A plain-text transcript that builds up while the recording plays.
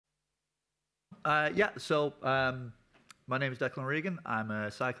My name is Declan Regan. I'm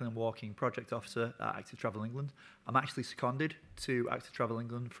a cycling and walking project officer at Active Travel England. I'm actually seconded to Active Travel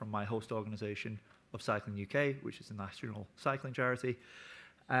England from my host organisation of Cycling UK, which is a national cycling charity.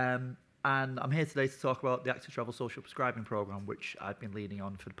 And I'm here today to talk about the Active Travel Social Prescribing Programme, which I've been leading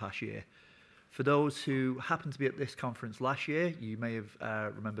on for the past year. For those who happened to be at this conference last year, you may have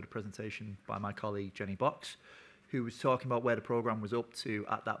remembered a presentation by my colleague Jenny Box, who was talking about where the programme was up to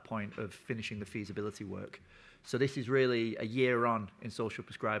at that point of finishing the feasibility work. So this is really a year on in social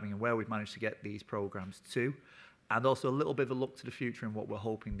prescribing and where we've managed to get these programmes to, and also a little bit of a look to the future and what we're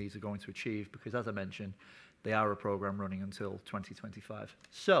hoping these are going to achieve, because as I mentioned, they are a programme running until 2025.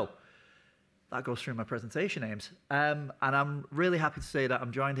 So that goes through my presentation aims. And I'm really happy to say that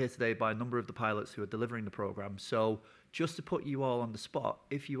I'm joined here today by a number of the pilots who are delivering the programme. So just to put you all on the spot,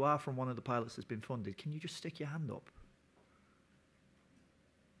 if you are from one of the pilots that's been funded, can you just stick your hand up?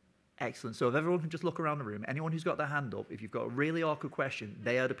 Excellent. So if everyone can just look around the room, anyone who's got their hand up, if you've got a really awkward question,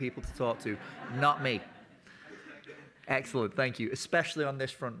 they are the people to talk to, not me. Excellent, thank you. Especially on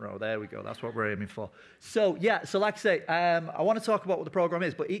this front row. There we go. That's what we're aiming for. So like I say, I want to talk about what the programme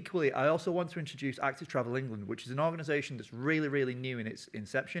is, but equally, I also want to introduce Active Travel England, which is an organisation that's really, really new in its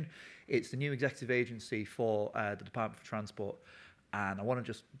inception. It's the new executive agency for the Department for Transport. And I want to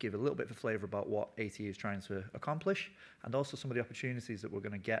just give a little bit of a flavour about what ATE is trying to accomplish, and also some of the opportunities that we're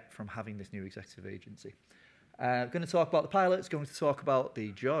going to get from having this new executive agency. Going to talk about the pilots, going to talk about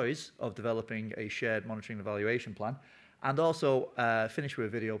the joys of developing a shared monitoring and evaluation plan, and also finish with a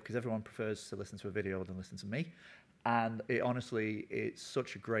video, because everyone prefers to listen to a video than listen to me. And honestly, it's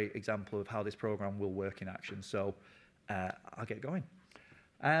such a great example of how this programme will work in action. So I'll get going.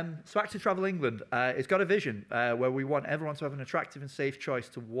 So Active Travel England, it's got a vision where we want everyone to have an attractive and safe choice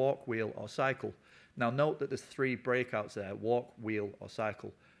to walk, wheel or cycle. Now note that there's 3 breakouts there, walk, wheel or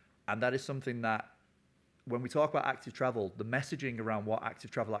cycle. And that is something that when we talk about active travel, the messaging around what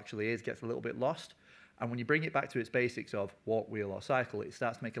active travel actually is gets a little bit lost. And when you bring it back to its basics of walk, wheel or cycle, it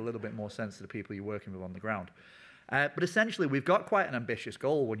starts to make a little bit more sense to the people you're working with on the ground. But essentially, we've got quite an ambitious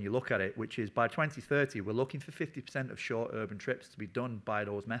goal when you look at it, which is by 2030, we're looking for 50% of short urban trips to be done by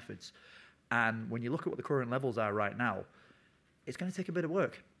those methods. And when you look at what the current levels are right now, it's going to take a bit of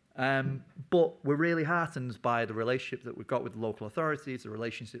work. But we're really heartened by the relationship that we've got with the local authorities, the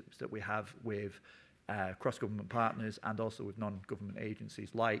relationships that we have with cross-government partners, and also with non-government agencies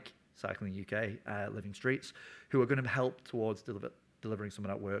like Cycling UK, Living Streets, who are going to help towards delivering some of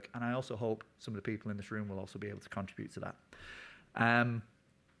that work. And I also hope some of the people in this room will also be able to contribute to that.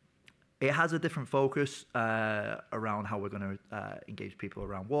 It has a different focus around how we're going to engage people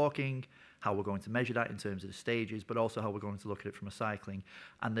around walking, how we're going to measure that in terms of the stages, but also how we're going to look at it from a cycling.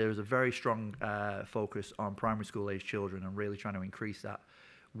 And there's a very strong focus on primary school age children and really trying to increase that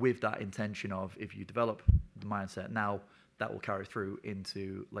with that intention of, if you develop the mindset now, that will carry through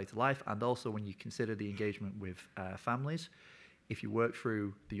into later life. And also when you consider the engagement with families, if you work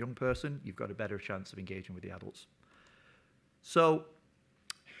through the young person, you've got a better chance of engaging with the adults. So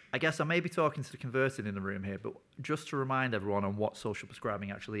I guess I may be talking to the converted in the room here, but just to remind everyone on what social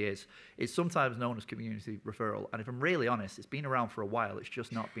prescribing actually is, it's sometimes known as community referral. And if I'm really honest, it's been around for a while. It's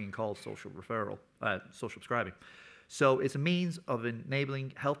just not being called social prescribing. So it's a means of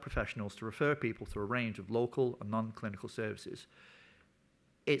enabling health professionals to refer people to a range of local and non-clinical services.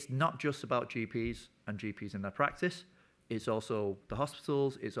 It's not just about GPs and GPs in their practice. It's also the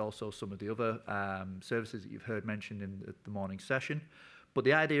hospitals, it's also some of the other services that you've heard mentioned in the morning session. But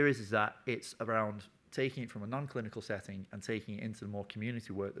the idea is that it's around taking it from a non-clinical setting and taking it into the more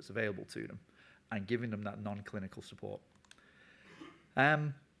community work that's available to them and giving them that non-clinical support.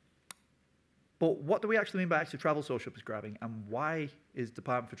 But what do we actually mean by active travel social prescribing, and why is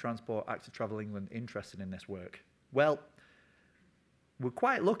Department for Transport, Active Travel England interested in this work? Well, we're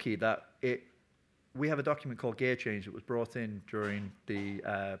quite lucky that we have a document called Gear Change that was brought in during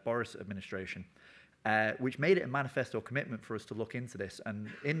the Boris administration, which made it a manifesto commitment for us to look into this. And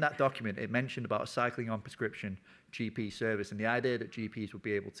in that document, it mentioned about a cycling on prescription GP service and the idea that GPs would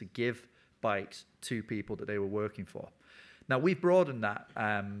be able to give bikes to people that they were working for. Now, we've broadened that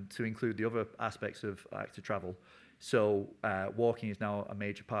to include the other aspects of active travel. So walking is now a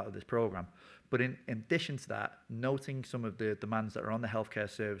major part of this programme. But in addition to that, noting some of the demands that are on the healthcare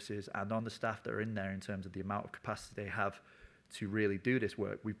services and on the staff that are in there in terms of the amount of capacity they have to really do this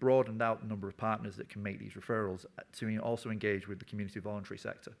work, we've broadened out the number of partners that can make these referrals to also engage with the community voluntary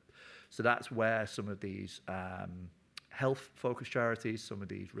sector. So that's where some of these health-focused charities, some of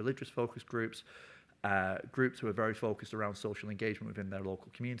these religious-focused groups, groups who are very focused around social engagement within their local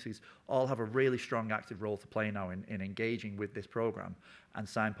communities, all have a really strong active role to play now in engaging with this programme and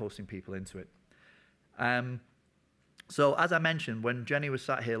signposting people into it. So as I mentioned, when Jenny was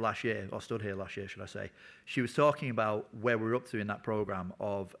sat here last year, or stood here last year, should I say, she was talking about where we're up to in that program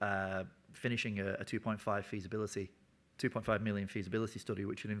of finishing a 2.5 million feasibility study,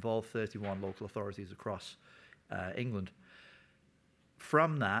 which would involve 31 local authorities across England.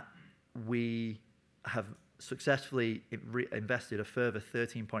 From that, we have successfully invested a further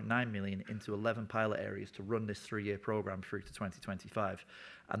 13.9 million into 11 pilot areas to run this 3-year program through to 2025.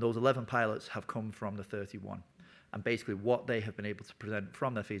 And those 11 pilots have come from the 31. And basically what they have been able to present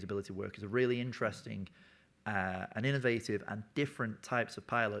from their feasibility work is a really interesting and innovative and different types of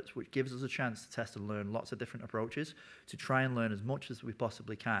pilots, which gives us a chance to test and learn lots of different approaches to try and learn as much as we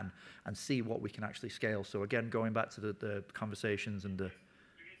possibly can and see what we can actually scale. So again, going back to the conversations and the...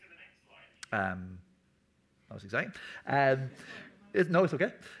 that was exciting. No, it's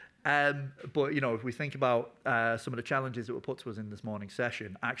okay. But, you know, if we think about some of the challenges that were put to us in this morning's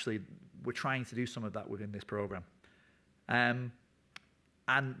session, actually, we're trying to do some of that within this program.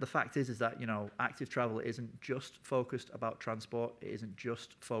 And the fact is that, you know, active travel isn't just focused about transport. It isn't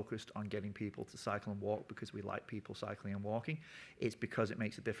just focused on getting people to cycle and walk because we like people cycling and walking. It's because it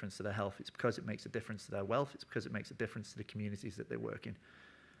makes a difference to their health. It's because it makes a difference to their wealth. It's because it makes a difference to the communities that they work in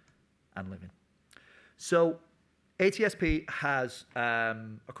and live in. So ATSP has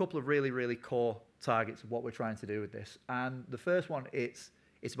a couple of really, really core targets of what we're trying to do with this. And the first one, it's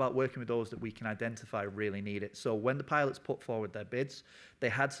about working with those that we can identify really need it. So when the pilots put forward their bids, they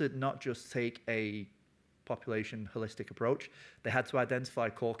had to not just take a population holistic approach, they had to identify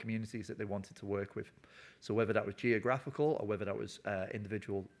core communities that they wanted to work with. So whether that was geographical or whether that was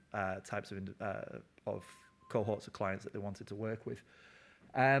individual types of cohorts of clients that they wanted to work with.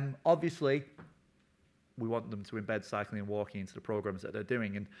 Obviously, we want them to embed cycling and walking into the programs that they're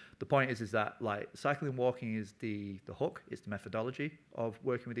doing. And the point is that like cycling and walking is the hook, it's the methodology of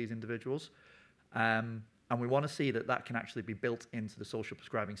working with these individuals. And we want to see that that can actually be built into the social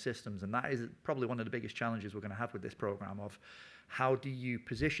prescribing systems. And that is probably one of the biggest challenges we're going to have with this program of how do you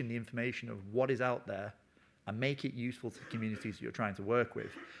position the information of what is out there and make it useful to the communities that you're trying to work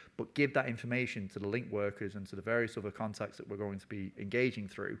with, but give that information to the link workers and to the various other contacts that we're going to be engaging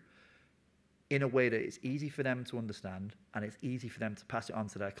through in a way that it's easy for them to understand and it's easy for them to pass it on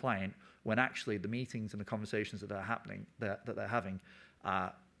to their client when actually the meetings and the conversations that they're having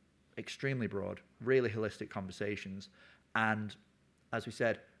are extremely broad, really holistic conversations. And as we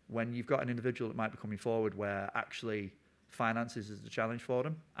said, when you've got an individual that might be coming forward where actually finances is the challenge for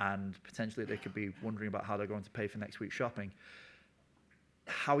them and potentially they could be wondering about how they're going to pay for next week's shopping,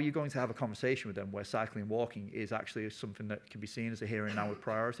 how are you going to have a conversation with them where cycling and walking is actually something that can be seen as a here and now with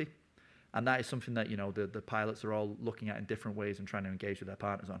priority? And that is something that, you know, the pilots are all looking at in different ways and trying to engage with their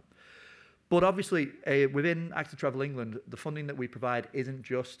partners on. But obviously, within Active Travel England, the funding that we provide isn't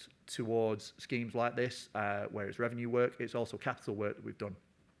just towards schemes like this, where it's revenue work, it's also capital work that we've done.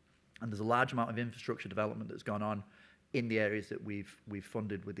 And there's a large amount of infrastructure development that's gone on in the areas that we've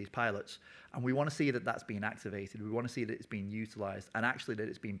funded with these pilots. And we want to see that that's being activated. We want to see that it's being utilised and actually that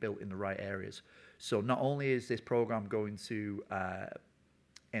it's being built in the right areas. So not only is this programme going to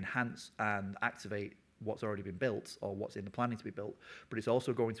enhance and activate what's already been built or what's in the planning to be built, but it's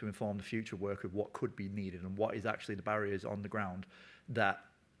also going to inform the future work of what could be needed and what is actually the barriers on the ground that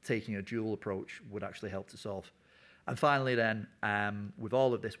taking a dual approach would actually help to solve. And finally then, with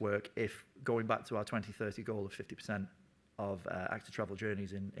all of this work, if going back to our 2030 goal of 50% of active travel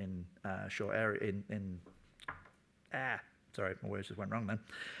journeys in short area, sorry, my words just went wrong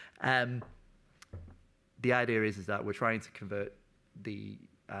then. The idea is that we're trying to convert the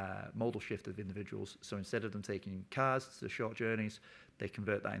modal shift of individuals. So instead of them taking cars to the short journeys, they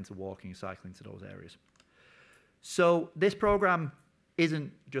convert that into walking and cycling to those areas. So this program isn't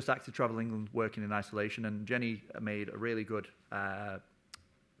just Active Travel England working in isolation, and Jenny made a really good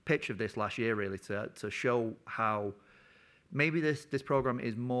pitch of this last year, really, to show how maybe this program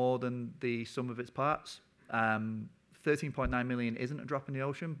is more than the sum of its parts. 13.9 million isn't a drop in the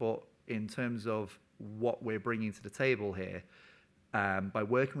ocean, but in terms of what we're bringing to the table here, by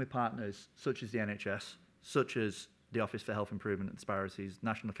working with partners such as the NHS, such as the Office for Health Improvement and Disparities,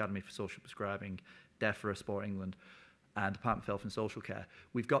 National Academy for Social Prescribing, DEFRA, Sport England, and Department of Health and Social Care,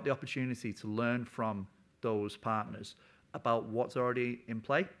 we've got the opportunity to learn from those partners about what's already in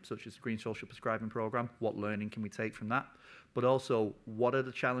play, such as the Green Social Prescribing Programme, what learning can we take from that, but also what are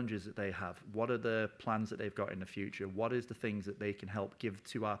the challenges that they have, what are the plans that they've got in the future, what is the things that they can help give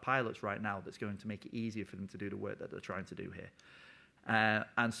to our pilots right now that's going to make it easier for them to do the work that they're trying to do here.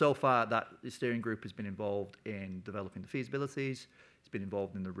 And so far, that the steering group has been involved in developing the feasibilities, He's been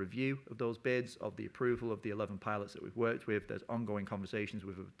involved in the review of those bids, of the approval of the 11 pilots that we've worked with. There's ongoing conversations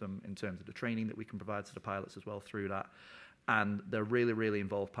with them in terms of the training that we can provide to the pilots as well through that. And they're really, really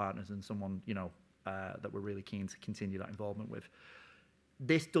involved partners and someone, you know, that we're really keen to continue that involvement with.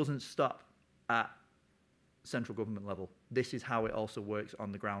 This doesn't stop at central government level. This is how it also works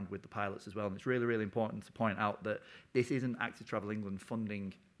on the ground with the pilots as well. And it's really, really important to point out that this isn't Active Travel England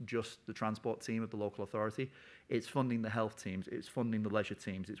funding just the transport team of the local authority. It's funding the health teams. It's funding the leisure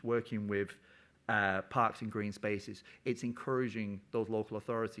teams. It's working with parks and green spaces. It's encouraging those local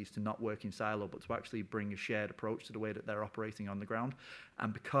authorities to not work in silo, but to actually bring a shared approach to the way that they're operating on the ground.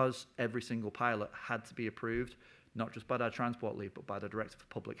 And because every single pilot had to be approved, not just by their transport lead, but by the Director for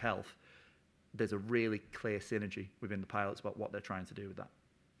Public Health, there's a really clear synergy within the pilots about what they're trying to do with that.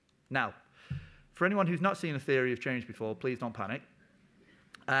 Now, for anyone who's not seen a theory of change before, please don't panic.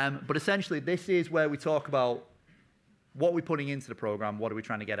 But essentially, this is where we talk about what we're putting into the program, what are we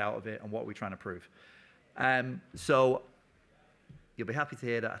trying to get out of it, and what are we trying to prove. So you'll be happy to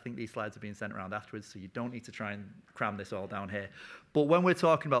hear that I think these slides are being sent around afterwards, so you don't need to try and cram this all down here. But when we're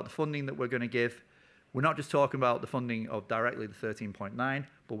talking about the funding that we're going to give, we're not just talking about the funding of directly the 13.9,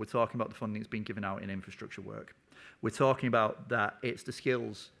 but we're talking about the funding that's been given out in infrastructure work. We're talking about that it's the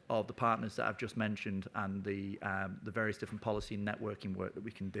skills of the partners that I've just mentioned and the various different policy and networking work that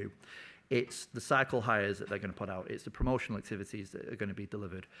we can do. It's the cycle hires that they're going to put out. It's the promotional activities that are going to be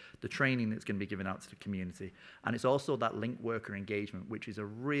delivered, the training that's going to be given out to the community. And it's also that linked worker engagement, which is a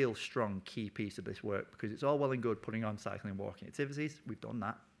real strong key piece of this work, because it's all well and good putting on cycling and walking activities. We've done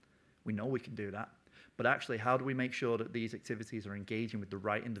that. We know we can do that. But actually, how do we make sure that these activities are engaging with the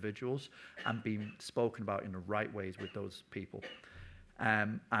right individuals and being spoken about in the right ways with those people?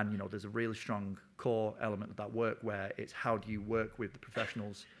 And, you know, there's a really strong core element of that work where it's how do you work with the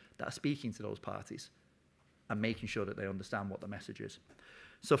professionals that are speaking to those parties and making sure that they understand what the message is.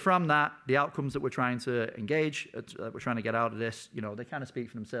 So from that, the outcomes that we're trying to engage, that we're trying to get out of this, you know, they kind of speak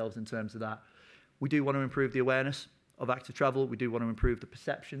for themselves in terms of that. We do want to improve the awareness of active travel. We do want to improve the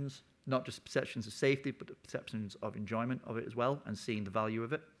perceptions, not just perceptions of safety, but the perceptions of enjoyment of it as well, and seeing the value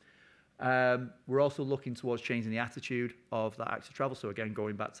of it. We're also looking towards changing the attitude of that active travel. So again,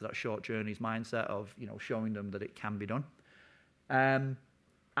 going back to that short journeys mindset of, you know, showing them that it can be done.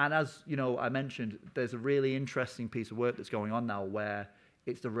 And as, you know, I mentioned, there's a really interesting piece of work that's going on now where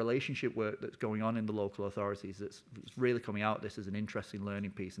it's the relationship work that's going on in the local authorities that's really coming out of this as an interesting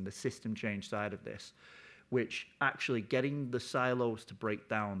learning piece, and the system change side of this, which actually getting the silos to break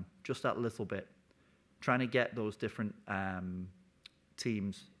down just that little bit, trying to get those different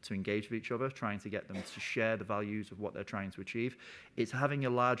teams to engage with each other, trying to get them to share the values of what they're trying to achieve, it's having a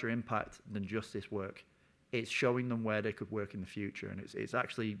larger impact than just this work. It's showing them where they could work in the future. And it's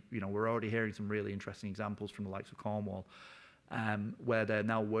actually, you know, we're already hearing some really interesting examples from the likes of Cornwall, where they're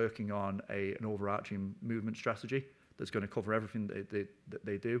now working on an overarching movement strategy that's going to cover everything that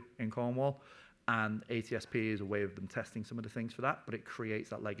they do in Cornwall. And ATSP is a way of them testing some of the things for that, but it creates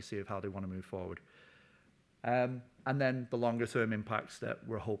that legacy of how they want to move forward. And then the longer term impacts that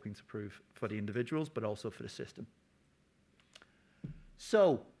we're hoping to prove for the individuals, but also for the system.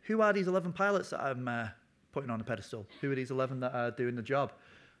 So who are these 11 pilots that I'm putting on a pedestal? Who are these 11 that are doing the job?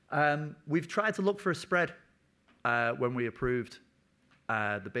 We've tried to look for a spread when we approved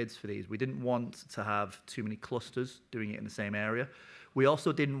the bids for these. We didn't want to have too many clusters doing it in the same area. We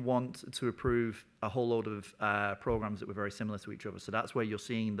also didn't want to approve a whole load of programs that were very similar to each other. So that's where you're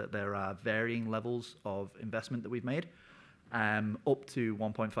seeing that there are varying levels of investment that we've made, up to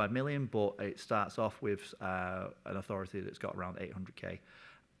 1.5 million, but it starts off with an authority that's got around 800K.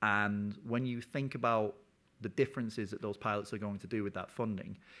 And when you think about the differences that those pilots are going to do with that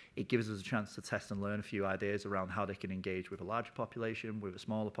funding, it gives us a chance to test and learn a few ideas around how they can engage with a larger population, with a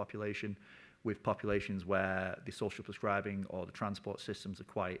smaller population, with populations where the social prescribing or the transport systems are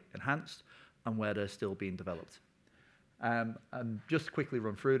quite enhanced and where they're still being developed. And just to quickly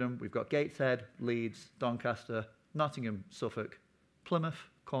run through them, we've got Gateshead, Leeds, Doncaster, Nottingham, Suffolk, Plymouth,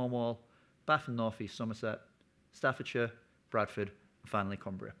 Cornwall, Bath and North East Somerset, Staffordshire, Bradford, and finally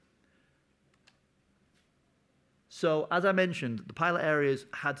Cumbria. So as I mentioned, the pilot areas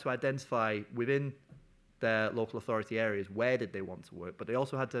had to identify within their local authority areas where did they want to work, but they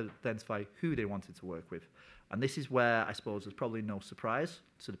also had to identify who they wanted to work with. And this is where I suppose there's probably no surprise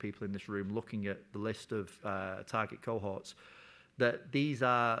to the people in this room looking at the list of target cohorts that these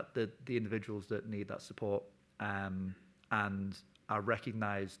are the individuals that need that support and are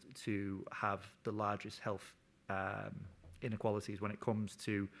recognised to have the largest health inequalities when it comes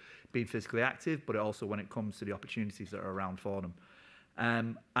to being physically active, but also when it comes to the opportunities that are around for them.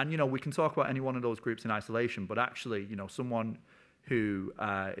 And, you know, we can talk about any one of those groups in isolation, but actually, you know, someone who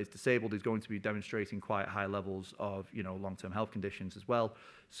is disabled is going to be demonstrating quite high levels of, long-term health conditions as well.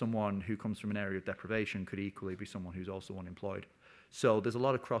 Someone who comes from an area of deprivation could equally be someone who's also unemployed. So there's a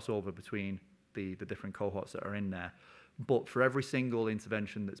lot of crossover between the different cohorts that are in there. But for every single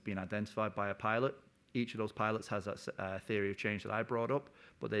intervention that's been identified by a pilot, each of those pilots has that theory of change that I brought up,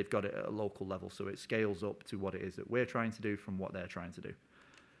 but they've got it at a local level. So it scales up to what it is that we're trying to do from what they're trying to do.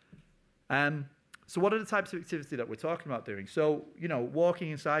 So what are the types of activity that we're talking about doing? So,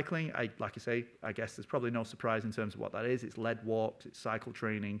 walking and cycling, like I say, I guess there's probably no surprise in terms of what that is. It's lead walks, it's cycle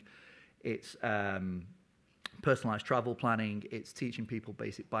training, it's personalized travel planning, it's teaching people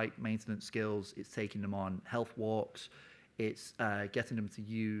basic bike maintenance skills, it's taking them on health walks, it's getting them to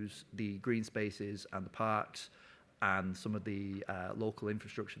use the green spaces and the parks and some of the local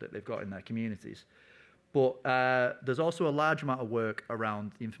infrastructure that they've got in their communities. But there's also a large amount of work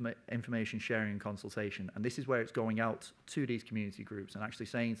around the information sharing and consultation. And this is where it's going out to these community groups and actually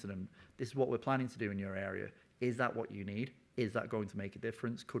saying to them, this is what we're planning to do in your area. Is that what you need? Is that going to make a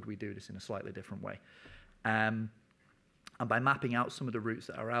difference? Could we do this in a slightly different way? And by mapping out some of the routes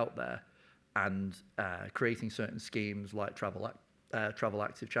that are out there and creating certain schemes like travel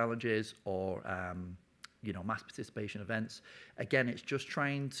active challenges or mass participation events. Again, it's just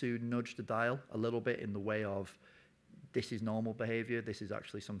trying to nudge the dial a little bit in the way of this is normal behavior. This is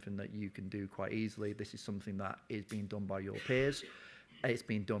actually something that you can do quite easily. This is something that is being done by your peers. It's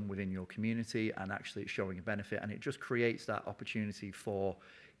being done within your community and actually it's showing a benefit and it just creates that opportunity for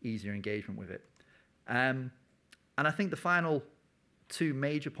easier engagement with it. And I think the final two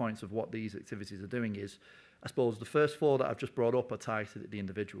major points of what these activities are doing is, I suppose the first four that I've just brought up are tied to the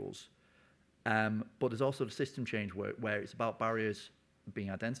individuals. But there's also the system change work where it's about barriers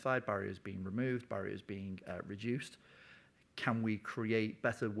being identified, barriers being removed, barriers being reduced. Can we create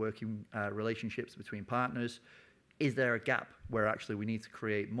better working relationships between partners? Is there a gap where actually we need to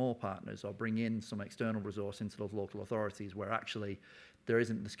create more partners or bring in some external resource into those local authorities where actually there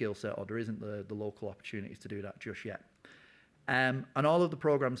isn't the skill set or there isn't the local opportunities to do that just yet? And all of the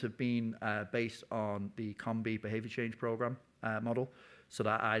programs have been based on the COMBI behavior change program model. So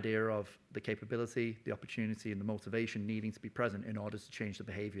that idea of the capability, the opportunity, and the motivation needing to be present in order to change the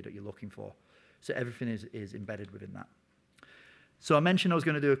behavior that you're looking for. So everything is embedded within that. So I mentioned I was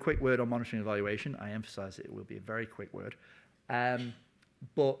going to do a quick word on monitoring and evaluation. I emphasize it will be a very quick word.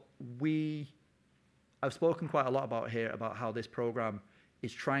 But I've spoken quite a lot about how this program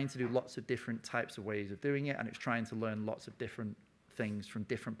is trying to do lots of different types of ways of doing it, and it's trying to learn lots of different things from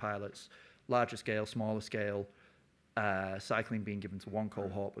different pilots, larger scale, smaller scale, cycling being given to one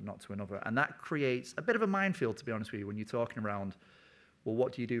cohort but not to another. And that creates a bit of a minefield, to be honest with you, when you're talking around, well,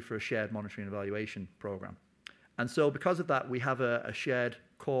 what do you do for a shared monitoring and evaluation program? And so because of that, we have a shared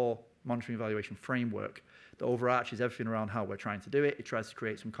core monitoring and evaluation framework that overarches everything around how we're trying to do it. It tries to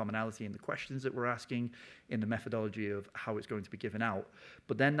create some commonality in the questions that we're asking, in the methodology of how it's going to be given out.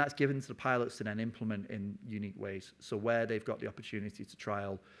 But then that's given to the pilots to then implement in unique ways. So where they've got the opportunity to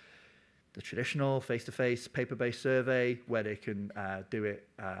trial the traditional face-to-face paper-based survey, where they can do it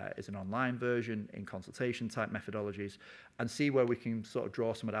as an online version in consultation type methodologies and see where we can sort of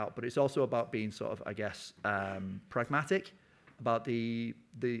draw some of it out. But it's also about being sort of, I guess, pragmatic about the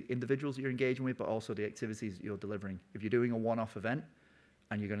individuals that you're engaging with, but also the activities that you're delivering. If you're doing a one-off event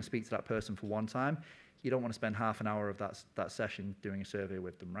and you're going to speak to that person for one time, you don't want to spend half an hour of that session doing a survey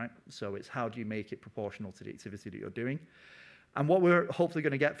with them, right? So it's how do you make it proportional to the activity that you're doing? And what we're hopefully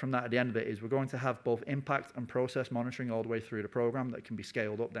going to get from that at the end of it is we're going to have both impact and process monitoring all the way through the program that can be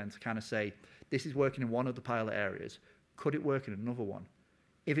scaled up then to kind of say, this is working in one of the pilot areas. Could it work in another one?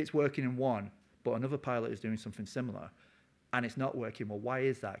 If it's working in one, but another pilot is doing something similar, and it's not working, well, why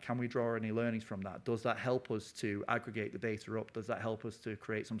is that? Can we draw any learnings from that? Does that help us to aggregate the data up? Does that help us to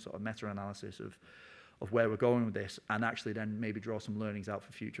create some sort of meta-analysis of where we're going with this, and actually then maybe draw some learnings out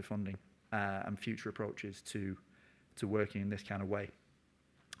for future funding and future approaches to working in this kind of way.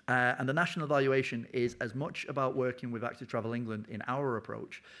 And the national evaluation is as much about working with Active Travel England in our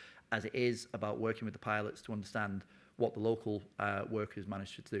approach as it is about working with the pilots to understand what the local workers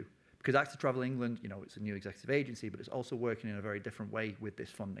managed to do. Because Active Travel England, it's a new executive agency, but it's also working in a very different way with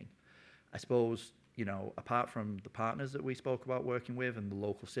this funding. I suppose, apart from the partners that we spoke about working with and the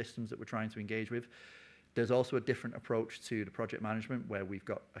local systems that we're trying to engage with, there's also a different approach to the project management where we've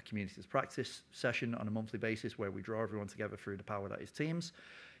got a communities practice session on a monthly basis where we draw everyone together through the power that is Teams,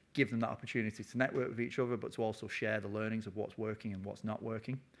 give them that opportunity to network with each other, but to also share the learnings of what's working and what's not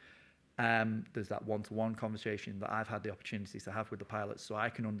working. There's that one-to-one conversation that I've had the opportunity to have with the pilots so I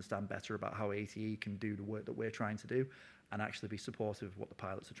can understand better about how ATE can do the work that we're trying to do and actually be supportive of what the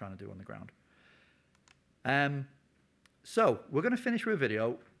pilots are trying to do on the ground. So we're going to finish with a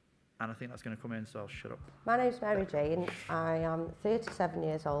video, and I think that's going to come in, so I'll shut up. My name's Mary Jane. I am 37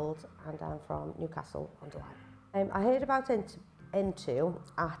 years old and I'm from Newcastle-under-Lyme. I heard about Into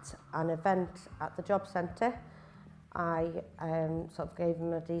at an event at the job centre. I sort of gave them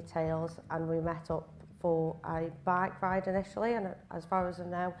the details and we met up for a bike ride initially, and as far as I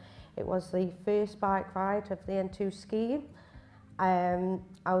know, it was the first bike ride of the Into scheme.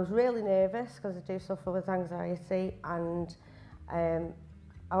 I was really nervous because I do suffer with anxiety, and I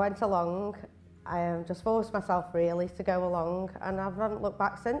went along, just forced myself really to go along, and I haven't looked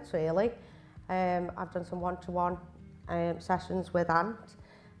back since really. I've done some one-to-one sessions with Ant,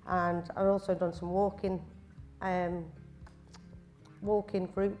 and I've also done some walking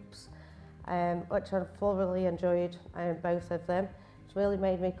groups, which I've thoroughly enjoyed, both of them. It's really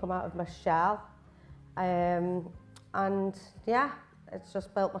made me come out of my shell, and yeah, it's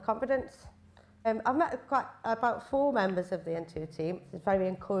just built my confidence. I've met about 4 members of the N2 team. It's very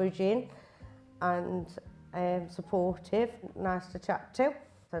encouraging and supportive, nice to chat to,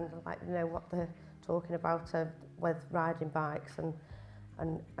 and I like to know what they're talking about with riding bikes and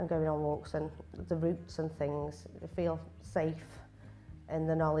going on walks and the routes and things. I feel safe in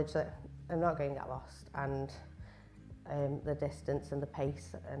the knowledge that I'm not going to get lost, and the distance and the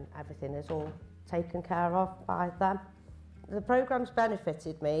pace and everything is all taken care of by them. The programme's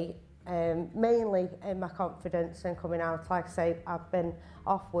benefited me mainly in my confidence and coming out. Like I say, I've been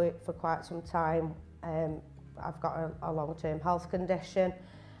off work for quite some time. I've got a long-term health condition.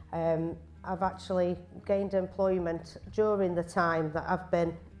 I've actually gained employment during the time that I've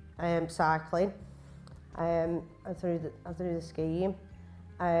been cycling through the scheme.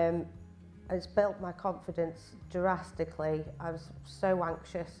 It's built my confidence drastically. I was so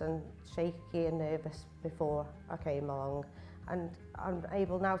anxious and shaky and nervous before I came along, and I'm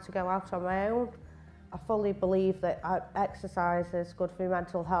able now to go out on my own. I fully believe that exercise is good for your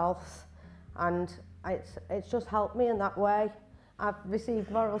mental health, and it's just helped me in that way. I've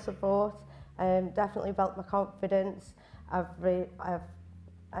received moral support, definitely built my confidence. I've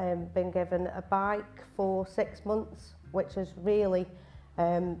been given a bike for 6 months, which has really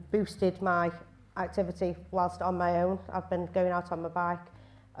boosted my activity whilst on my own. I've been going out on my bike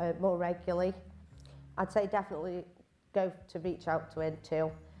more regularly. I'd say definitely go to reach out to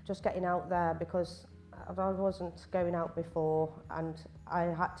Into. Just getting out there, because I wasn't going out before and I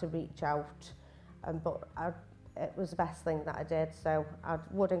had to reach out, but it was the best thing that I did. So I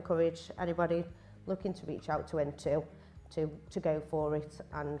would encourage anybody looking to reach out to Into to go for it,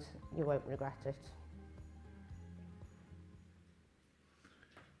 and you won't regret it.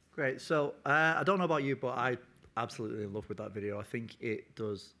 Great. So I don't know about you, but I absolutely in love with that video. I think it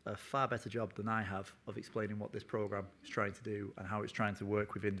does a far better job than I have of explaining what this program is trying to do and how it's trying to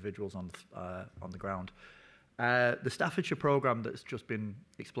work with individuals on the ground. The Staffordshire program that's just been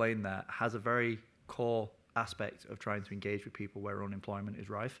explained there has a very core aspect of trying to engage with people where unemployment is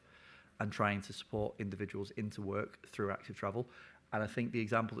rife and trying to support individuals into work through active travel. And I think the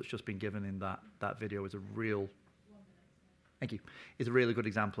example that's just been given in that video is a real, thank you, is a really good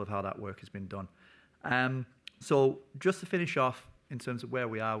example of how that work has been done. So just to finish off in terms of where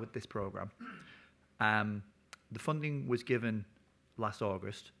we are with this program, the funding was given last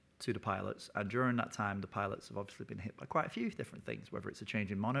August to the pilots, and during that time the pilots have obviously been hit by quite a few different things, whether it's a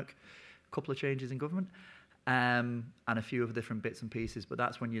change in monarch, a couple of changes in government, and a few other different bits and pieces. But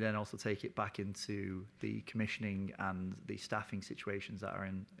that's when you then also take it back into the commissioning and the staffing situations that are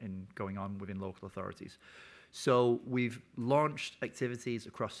going on within local authorities. So we've launched activities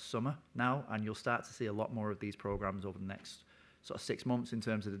across the summer now, and you'll start to see a lot more of these programs over the next sort of 6 months in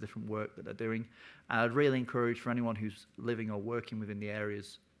terms of the different work that they're doing. And I'd really encourage for anyone who's living or working within the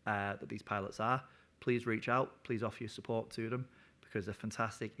areas that these pilots are, please reach out, please offer your support to them, because they're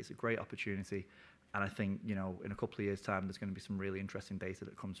fantastic. It's a great opportunity. And I think, you know, in a couple of years' time, there's going to be some really interesting data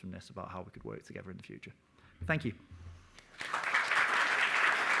that comes from this about how we could work together in the future. Thank you.